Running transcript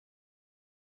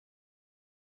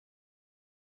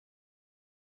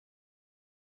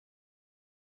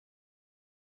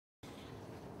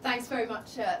Thanks very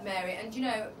much, Mary. And you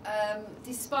know,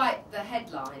 despite the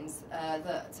headlines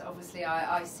that obviously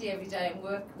I see every day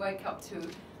and wake up to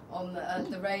on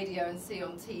the radio and see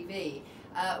on TV,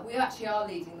 we actually are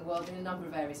leading the world in a number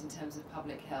of areas in terms of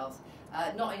public health.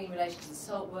 Not only in relation to the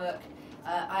salt work.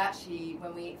 I actually,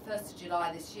 when we 1st of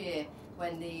July this year,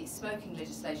 when the smoking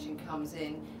legislation comes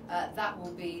in, that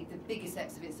will be the biggest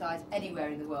exercise of its size anywhere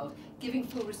in the world, giving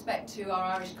full respect to our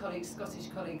Irish colleagues, Scottish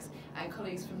colleagues and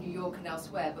colleagues from New York and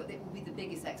elsewhere, but it will be the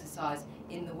biggest exercise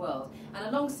in the world. And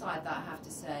alongside that, I have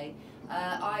to say,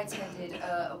 I attended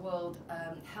a World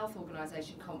Health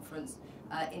Organization conference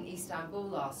in Istanbul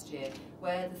last year,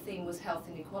 where the theme was health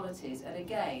inequalities. And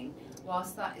again,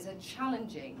 whilst that is a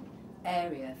challenging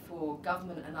area for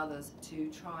government and others to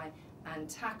try and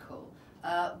tackle,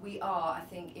 we are, I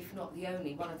think, if not the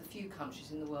only, one of the few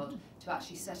countries in the world to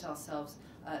actually set ourselves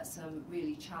some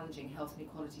really challenging health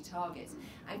inequality targets.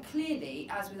 And clearly,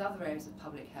 as with other areas of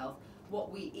public health,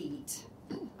 what we eat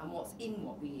and what's in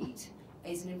what we eat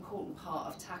is an important part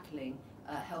of tackling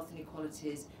health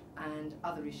inequalities and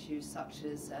other issues such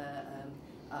as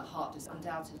heart disease,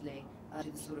 undoubtedly,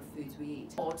 to the sort of foods we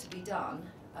eat. More to be done.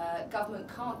 Government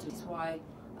can't do. That's why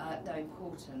they're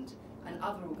important, and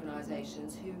other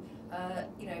organisations who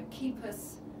you know, keep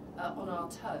us on our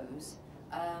toes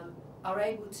are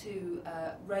able to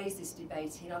raise this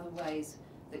debate in other ways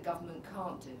that government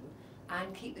can't do,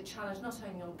 and keep the challenge not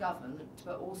only on government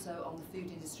but also on the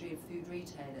food industry and food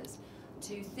retailers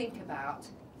to think about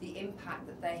the impact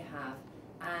that they have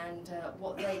and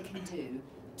what they can do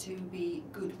to be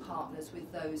good partners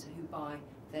with those who buy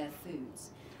their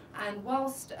foods. And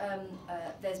whilst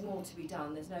there's more to be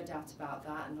done, there's no doubt about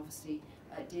that, and obviously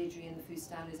Deirdre and the Food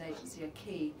Standards Agency are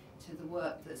key to the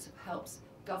work that helps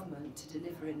government to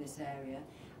deliver in this area.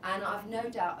 And I've no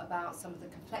doubt about some of the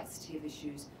complexity of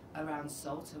issues around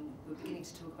salt, and we're beginning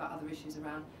to talk about other issues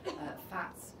around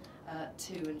fats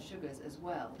too, and sugars as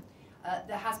well.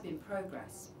 There has been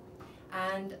progress.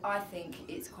 And I think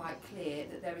it's quite clear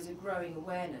that there is a growing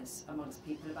awareness amongst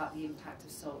people about the impact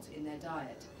of salt in their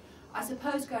diet. I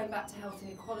suppose going back to health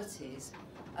inequalities,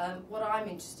 what I'm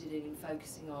interested in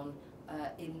focusing on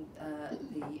in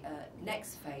the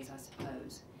next phase, I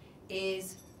suppose,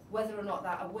 is whether or not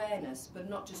that awareness, but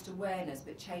not just awareness,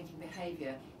 but changing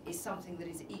behaviour, is something that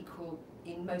is equal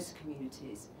in most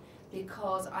communities,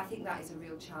 because I think that is a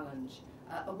real challenge.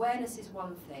 Awareness is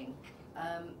one thing.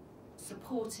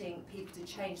 Supporting people to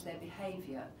change their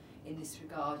behaviour in this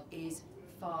regard is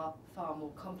far, far more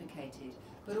complicated,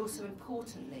 but also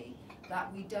importantly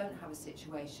that we don't have a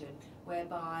situation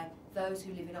whereby those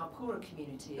who live in our poorer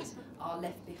communities are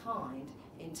left behind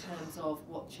in terms of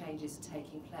what changes are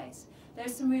taking place.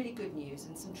 There's some really good news,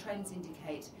 and some trends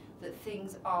indicate that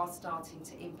things are starting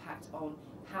to impact on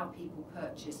how people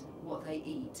purchase what they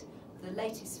eat. The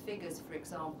latest figures, for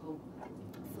example,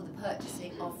 for the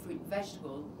purchasing of fruit and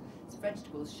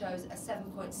vegetables shows a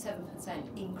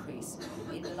 7.7% increase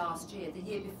in the last year. The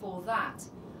year before that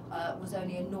was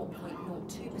only a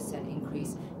 0.02%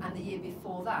 increase, and the year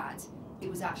before that it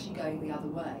was actually going the other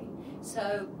way.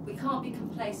 So we can't be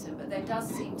complacent, but there does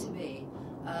seem to be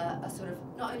a sort of,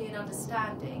 not only an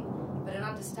understanding, but an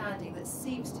understanding that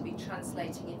seems to be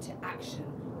translating into action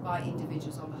by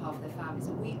individuals on behalf of their families,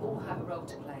 and we all have a role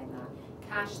to play in that.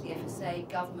 Cash, the FSA,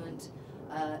 government,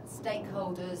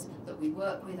 stakeholders that we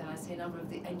work with, and I see a number of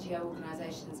the NGO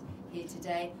organisations here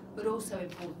today, but also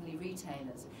importantly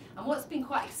retailers. And what's been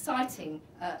quite exciting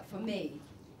for me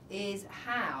is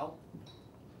how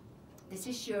this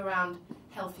issue around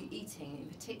healthy eating in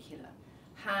particular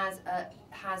has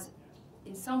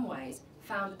in some ways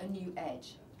found a new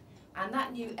edge. And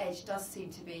that new edge does seem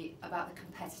to be about the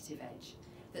competitive edge,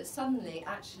 that suddenly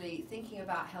actually thinking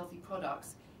about healthy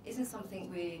products isn't something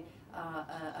we're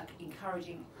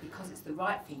encouraging because it's the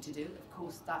right thing to do. Of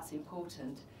course, that's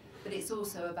important, but it's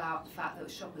also about the fact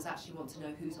that shoppers actually want to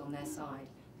know who's on their side,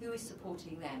 who is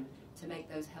supporting them to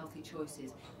make those healthy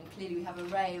choices. And clearly we have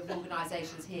an array of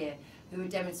organisations here who are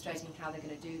demonstrating how they're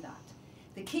going to do that.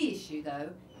 The key issue, though,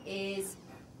 is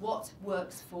what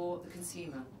works for the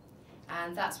consumer.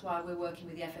 And that's why we're working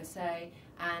with the FSA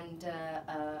and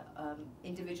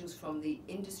individuals from the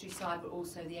industry side, but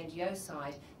also the NGO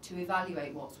side, to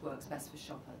evaluate what works best for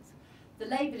shoppers. The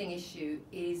labelling issue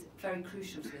is very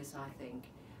crucial to this, I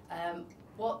think.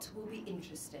 What will be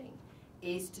interesting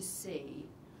is to see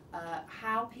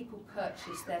how people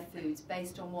purchase their foods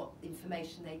based on what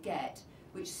information they get,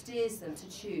 which steers them to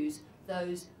choose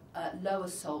those lower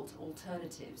salt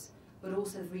alternatives, but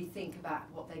also rethink about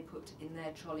what they put in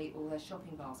their trolley or their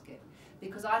shopping basket.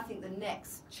 Because I think the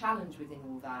next challenge within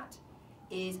all that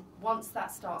is, once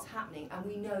that starts happening, and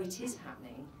we know it is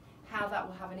happening, how that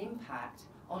will have an impact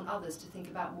on others to think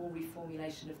about more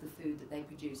reformulation of the food that they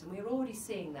produce. And we're already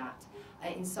seeing that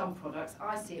in some products.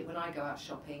 I see it when I go out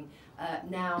shopping.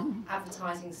 Now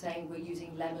advertising saying we're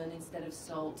using lemon instead of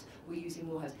salt, we're using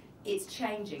more herbs. It's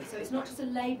changing. So it's not just a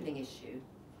labelling issue,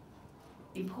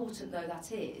 important though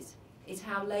that is, it's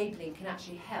how labelling can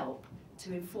actually help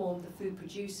to inform the food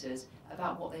producers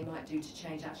about what they might do to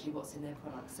change actually what's in their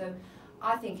products. So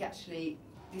I think actually,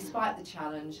 despite the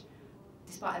challenge,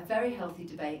 despite a very healthy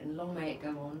debate, and long may it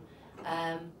go on,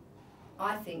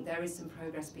 I think there is some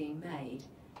progress being made.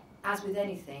 As with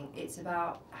anything, it's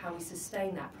about how we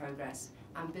sustain that progress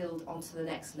and build onto the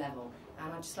next level.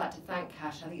 And I'd just like to thank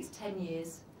Cash. I think it's 10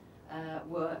 years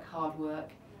work, hard work.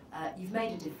 You've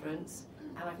made a difference,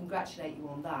 and I congratulate you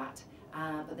on that.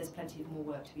 But there's plenty of more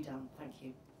work to be done. Thank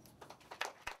you.